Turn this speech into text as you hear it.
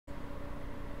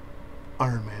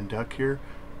Iron Man Duck here,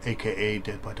 aka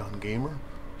Dead by Dawn Gamer,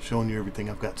 showing you everything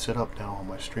I've got set up now on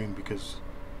my stream because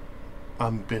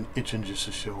I've been itching just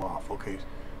to show off. Okay,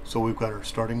 so we've got our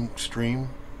starting stream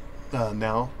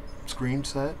now screen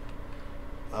set.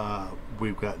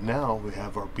 We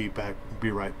have our be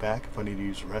right back if I need to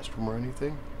use the restroom or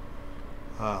anything.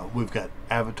 We've got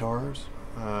avatars.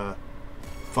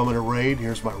 If I'm in a raid,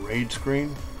 here's my raid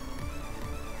screen.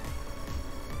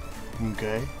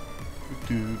 Okay.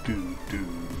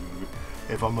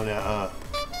 If I'm gonna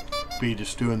be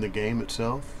just doing the game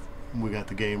itself, we got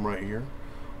the game right here.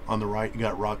 On the right, you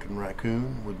got Rockin'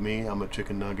 Raccoon with me. I'm a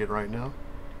chicken nugget right now.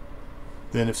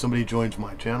 Then if somebody joins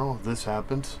my channel, this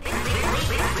happens.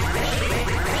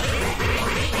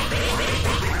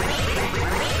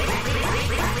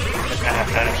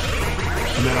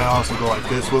 And then I also go like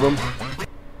this with them.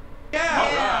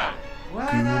 Yeah!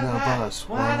 Guna bus,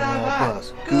 wanna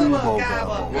bus, goobo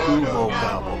gobble, goobo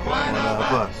gobble, wanna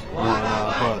bus,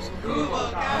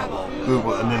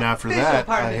 goobo. And then after that,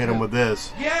 I hit them with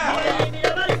this. And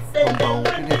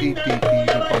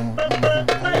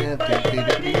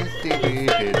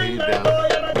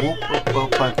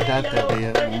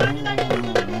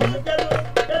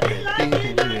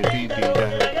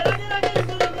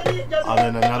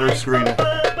then another screen.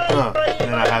 And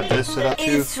then I have this set up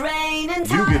too.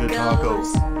 You get a taco.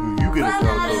 You get a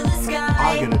taco.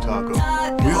 I get a taco.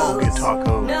 We all get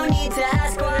tacos.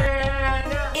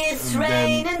 And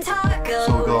then,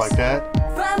 so we go like that.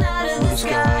 From out of the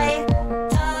sky,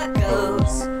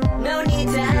 tacos. No need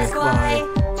to ask why.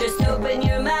 Just open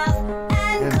your mouth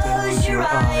and close your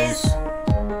eyes.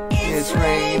 It's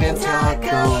raining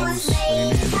tacos.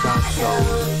 Raining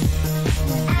tacos.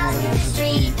 Out in the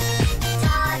street,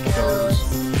 tacos.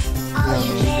 All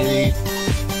you can eat.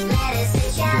 Lettuce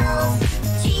and shells,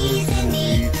 cheese and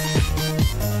meat.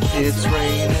 It's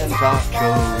raining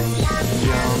tacos. Yum,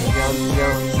 yum, yum,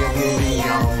 yum, yum,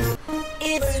 yum.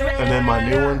 And then my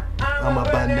new one, I'm a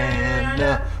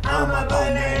banana, I'm a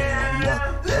banana,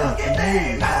 look at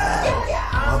me now.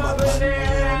 I'm a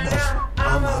banana,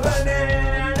 I'm a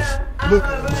banana, look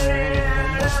at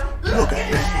me, look at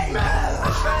me now.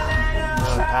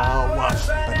 Power,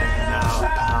 banana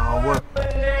power.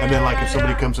 And then like if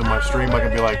somebody comes in my stream, I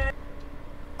can be like,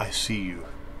 I see you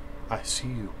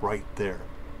right there.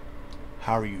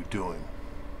 How are you doing?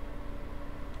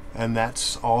 And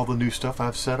that's all the new stuff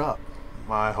I've set up.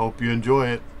 I hope you enjoy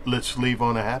it. Let's leave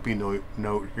on a happy note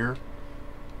here.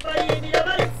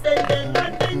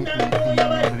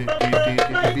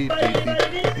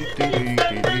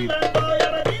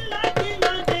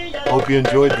 Hope you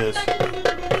enjoyed this.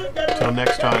 Till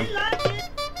next time,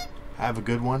 have a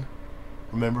good one.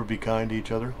 Remember, be kind to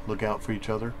each other. Look out for each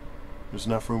other. There's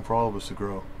enough room for all of us to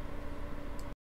grow.